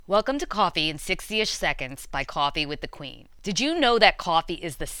Welcome to Coffee in 60-ish Seconds by Coffee with the Queen. Did you know that coffee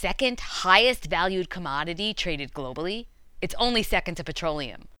is the second highest valued commodity traded globally? It's only second to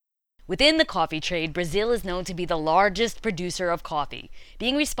petroleum. Within the coffee trade, Brazil is known to be the largest producer of coffee,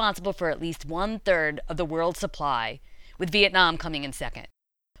 being responsible for at least 1/3 of the world's supply, with Vietnam coming in second.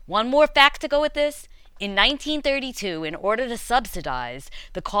 One more fact to go with this. In 1932, in order to subsidize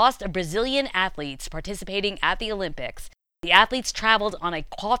the cost of Brazilian athletes participating at the Olympics, the athletes traveled on a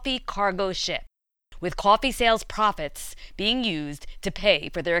coffee cargo ship, with coffee sales profits being used to pay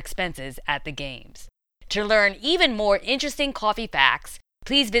for their expenses at the games. To learn even more interesting coffee facts,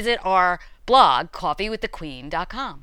 please visit our blog, coffeewiththequeen.com.